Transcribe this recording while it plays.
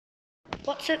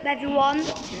What's up, everyone?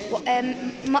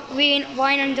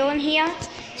 Ryan and Dawn here.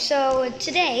 So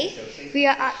today we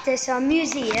are at this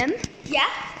museum. Yeah.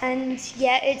 And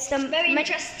yeah, it's the Very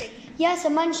interesting. Yeah, it's a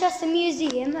Manchester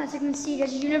Museum. As you can see,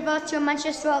 there's the University of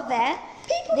Manchester out there.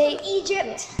 People from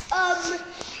Egypt.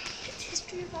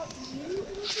 History about you.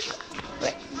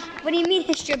 What do you mean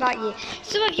history about you?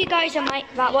 Some of you guys might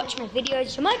watch my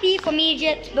videos. You might be from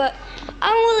Egypt, but I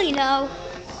don't really know.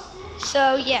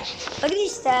 So yeah, look at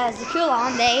these stairs. They're cool,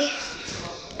 aren't they?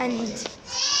 And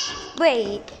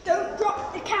wait. Don't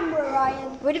drop the camera,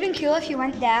 Ryan. Would have been cool if you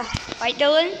went there, right,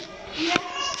 Dylan? Yeah.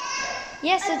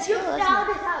 Yes, it's cool. Jump down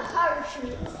without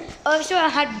parachute. Also, I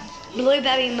had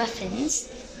blueberry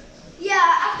muffins.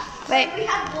 Yeah. Wait. We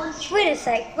had one. Wait a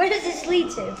sec. Where does this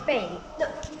lead to? Wait. No.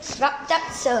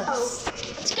 That's us. Oh.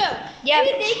 Let's go. Yeah.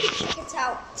 Maybe they can check it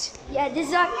out.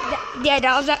 Yeah,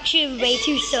 that was actually way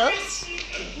too sus.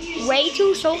 Way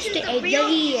too sus to eat the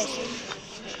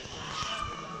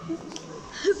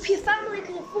Hope your family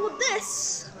can afford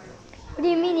this. What do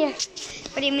you mean?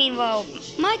 What do you mean? Well,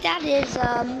 my dad is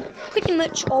pretty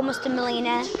much almost a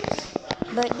millionaire,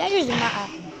 but that doesn't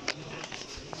matter.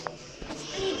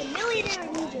 He's a millionaire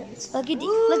in Egypt. Look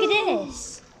at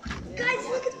this. Guys,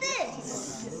 look at this.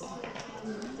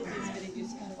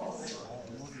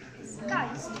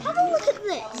 Guys, have a look at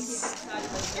this.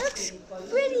 It looks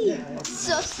pretty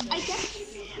sus, I guess.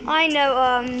 I know.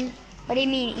 What do you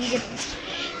mean, Egypt?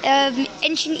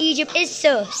 Ancient Egypt is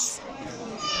sus.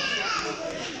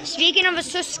 Speaking of a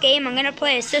sus game, I'm gonna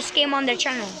play a sus game on their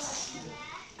channel.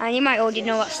 And you might already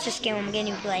know what sus game I'm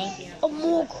gonna be playing. Oh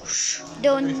my gosh.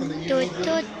 Dun dun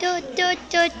dun dun dun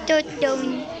dun dun dun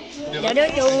dun.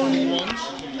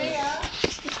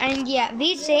 And yeah,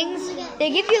 these things, they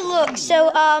give you looks.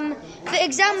 So for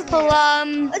example,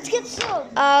 Let's get some.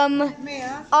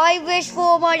 I wish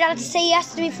for my dad to say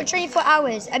yes to me for 24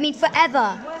 hours. I mean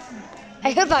forever.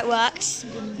 I hope that works.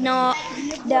 No.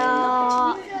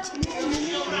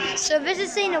 So this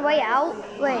is saying a way out.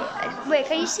 Wait,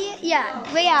 can you see it? Yeah,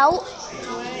 way out.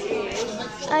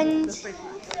 And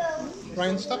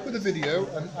Ryan, stop with the video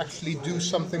and actually do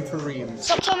something for Reem.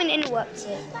 stop telling me to interrupt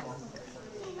it.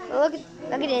 Look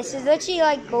at this. It's literally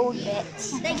like gold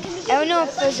bits. I don't know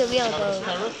if those are real gold.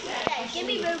 Dad, give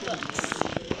me Robux.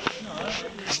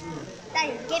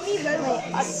 Dad, give me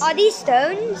Robux. Are these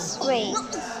stones? Wait.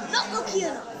 Not lucky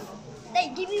enough.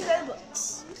 Dad, give me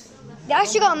Robux. They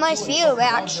actually got a nice view of it,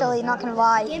 actually, not gonna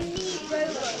lie. Give me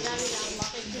Robux.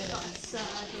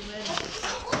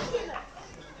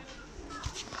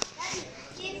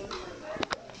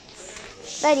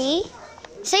 Ready?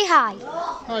 Say hi.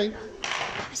 Hi.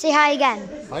 Say hi again.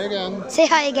 Hi again. Say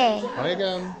hi again. Hi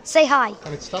again. Say hi.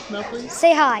 Can it stop now, please?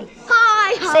 Say hi.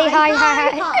 Hi, Say hi, hi,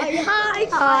 hi, hi.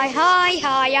 hi,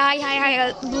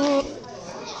 Hi.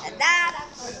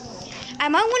 I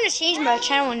might want to change my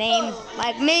channel name,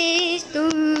 like Mr.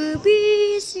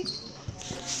 BC.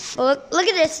 Well, look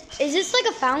at this. Is this like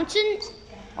a fountain?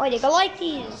 Oh, you go like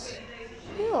these.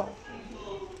 Cool.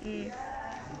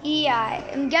 Yeah,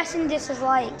 I'm guessing this is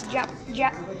like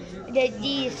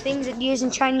these things that use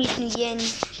in Chinese New Year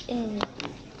in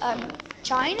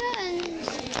China, and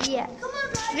yeah.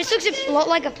 This looks a lot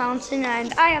like a fountain,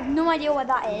 and I have no idea what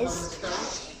that is.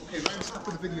 Okay, Ryan, stop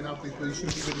with the video now, please. You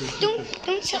shouldn't be videoing.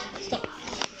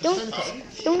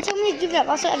 Don't tell me to do that.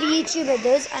 That's what every YouTuber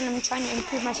does, and I'm trying to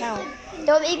improve my channel.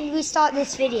 Don't make me restart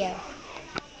this video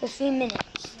for 3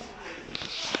 minutes.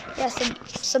 Yeah,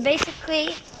 so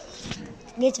basically,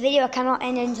 this video cannot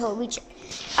end until we reach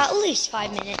at least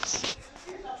 5 minutes.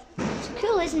 It's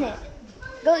cool, isn't it?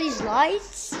 Got these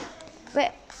lights.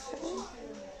 But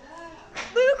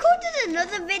We recorded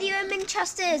another video in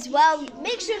Manchester as well.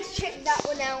 Make sure to check that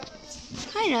one out.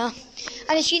 I know.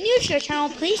 And if you're new to the channel,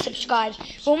 please subscribe.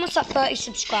 We're almost at 30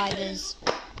 subscribers.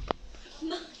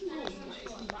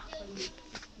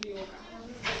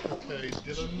 Okay,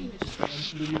 Dylan,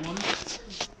 enter the one.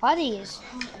 What are these?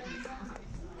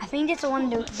 I think it's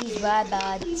one of these rare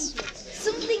birds.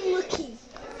 Something lucky.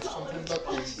 Something about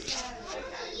this.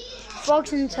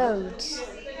 Frogs and toads.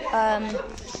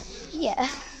 Yeah.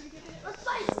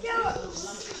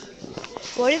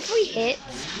 What if we hit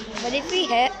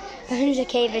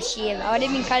 100k this year? That would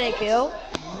have been kind of cool.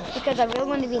 Because I really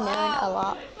want to be known a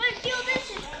lot. Wait, feel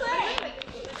this, it's clay.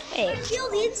 Hey. Feel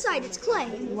the inside, it's clay.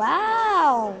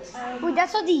 Wow. Wait,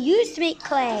 that's what they use to make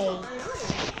clay.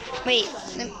 Wait.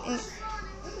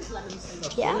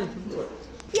 Yeah?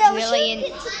 Yeah, we Really?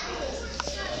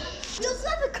 should. Does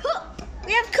have a cup?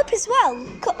 We have a cup as well.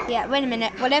 Cup. Yeah, wait a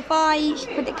minute. What if I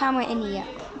put the camera in here?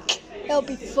 It'll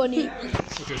be funny.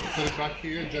 Okay, put it back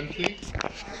here gently.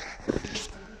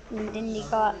 And then you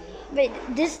got Wait,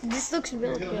 this looks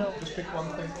really cool. Just pick one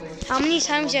thing, please. How many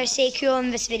times did I say cool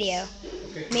in this video?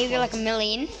 Maybe like a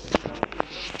million.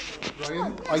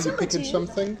 Ryan, are you picking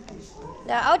something?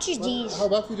 I'll choose these. How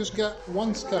about we just get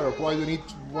one scarab? Why do we need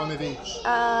one of each?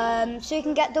 So you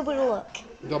can get double the look.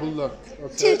 Double look.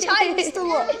 Okay. 2 times the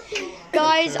look.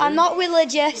 Guys, I'm not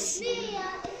religious.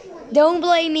 Don't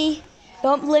blame me.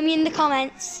 Don't blame me in the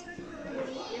comments.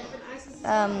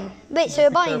 Wait, so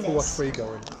you're buying Careful what this? way you're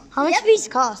going. How much do these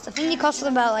cost? I think they cost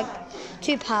about like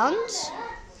 £2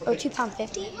 or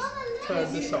 £2.50.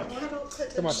 Turn this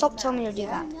off. Come on. Stop telling me to do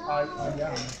that. I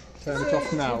am. Turn it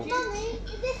off now.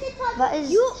 That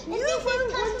is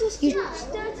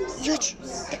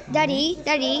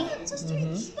Daddy.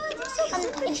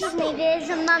 Excuse me, there's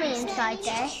a mummy inside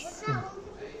there.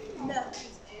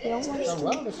 You don't want Oh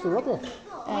well, it's the rubber.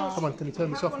 Uh, Come on, can you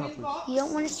turn this off now, please? You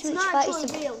don't want us to reach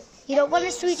 30 You don't want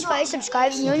us to reach 30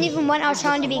 subscribers. You don't even want our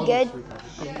channel to be good.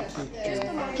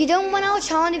 You don't want our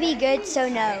channel to be good, so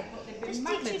no. Just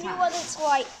teaching you what it's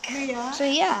like. So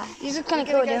yeah, these are kind of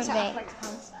cool, don't they?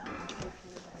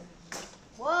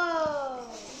 Whoa.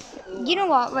 You know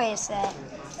what? Wait a sec.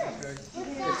 Okay.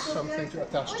 It's something to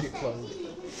attach to your clothes.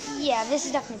 Yeah, this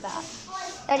is definitely bad.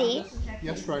 Daddy,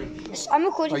 Yes, right. I'm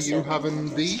recording. Are you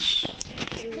having these?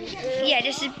 Yeah,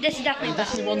 this is You definitely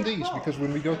definitely bad. want these because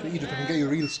when we go to Egypt, I can get you a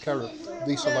real scarab.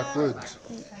 These are like birds.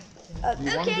 Do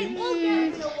you want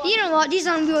these? You know what? These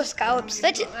aren't real scallops.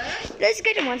 Let's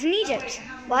get the ones in Egypt,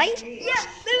 right? Yeah,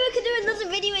 maybe we could do another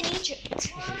video in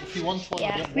Egypt. If you want one,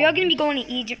 Yeah, get we are one. going to be going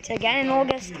to Egypt again in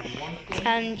August,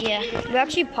 and yeah, we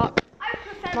actually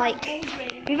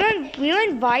we will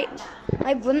invite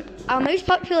our most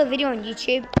popular video on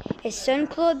YouTube is Sun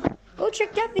Club. Go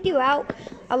check that video out.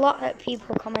 A lot of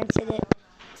people commented it,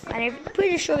 and I'm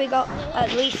pretty sure we got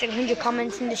at least 100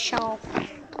 comments in this channel.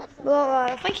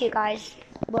 Well, thank you guys.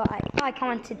 Well, I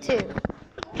commented too.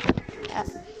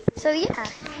 So yeah,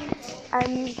 I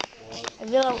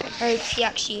really hope you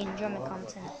actually enjoy my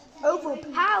content.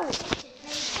 Overpowered.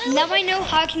 Now I know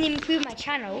how I can improve my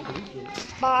channel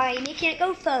by making it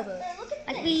go further.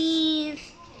 Like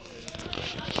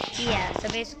yeah, so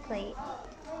basically,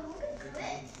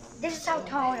 this is how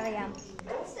tall I am.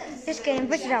 Just kidding,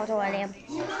 this is how tall I am.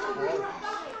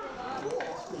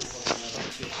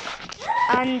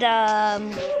 And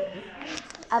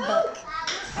a book.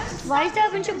 Why is there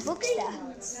a bunch of books there?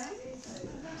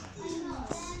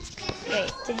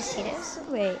 Wait, did you see this?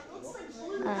 Wait.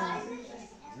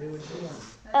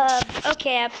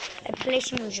 Okay, I play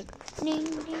some music.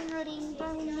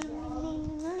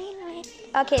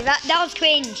 Okay, that was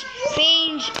cringe.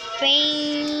 Cringe.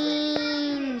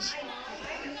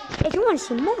 If you want to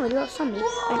see more videos from me,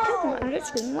 then click on the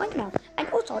screen right now. And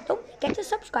also, don't forget to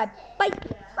subscribe. Bye.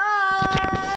 Bye.